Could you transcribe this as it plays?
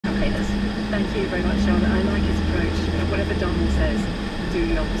Thank you very much, Charlotte. I like his approach. Whatever Donald says, do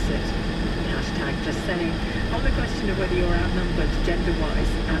the opposite. Hashtag just saying. On the question of whether you're outnumbered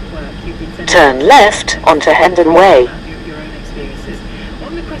gender-wise at work, you've been sending... Turn left onto Hendon Way. Your own experiences.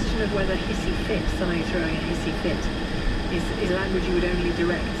 On the question of whether hissy fit, somebody throwing a hissy fit, is language you would only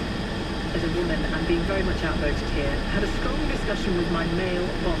direct as a woman, and being very much outvoted here. Had a strong discussion with my male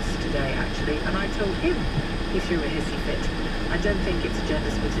boss today, actually, and I told him he threw a hissy fit. I don't think it's a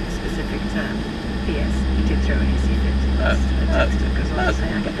gender-specific term. P.S. He did throw a hissy fit.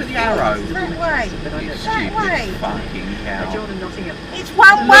 Look at the arrow. That way. That way. Fucking cow. John in Nottingham. It's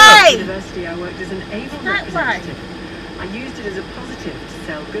one way. University, I worked as an Avon representative. I used it as a positive to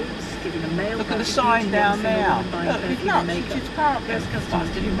sell goods, giving a male... Look at the sign down there. Look, it's nuts. It's parked. Most customers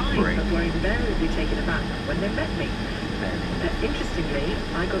didn't mind, but were invariably taken aback when they met me. Interestingly,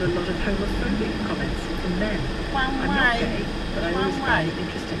 I got a lot of homophobic comments from men. I'm not gay, but I always find it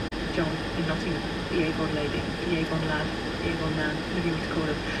interesting. John in Nottingham, the Avon lady, the Avon lad, the Avon man, whatever you want to call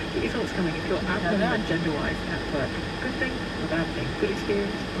him. Get your thoughts coming if you're outnumbered gender-wise at work. Good thing or bad thing? Good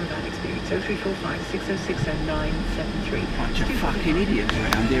experience or a bad experience? 0345 6060 973. Bunch of fucking idiots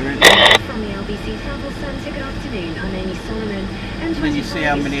around here, isn't there? From the LBC Travel Centre, good afternoon. I'm Amy Solomon. And then you see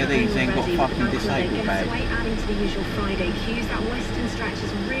how many of these ain't got fucking disabled bags. Adding to the usual Friday queues, that western stretch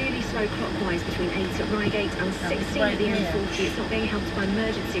is really slow clockwise between 8 at Reigate and 16 at the M40. It's not being helped by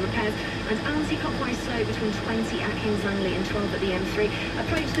emergency repairs, and anti-clockwise slow between 20 at Kings Langley and 12 at the M3.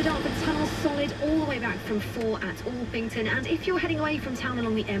 Approach the Dartford Tunnel solid all the way back from 4 at Orpington, and if you're heading away from town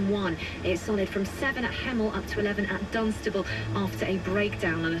along the M1, it's solid from 7 at Hemel up to 11 at Dunstable after a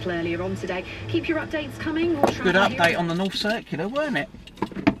breakdown a little earlier on today. Keep your updates coming. Good update on the North Circular, weren't it?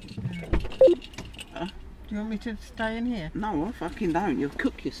 Do you want me to stay in here? No, I fucking don't. You'll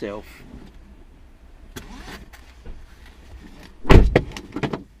cook yourself.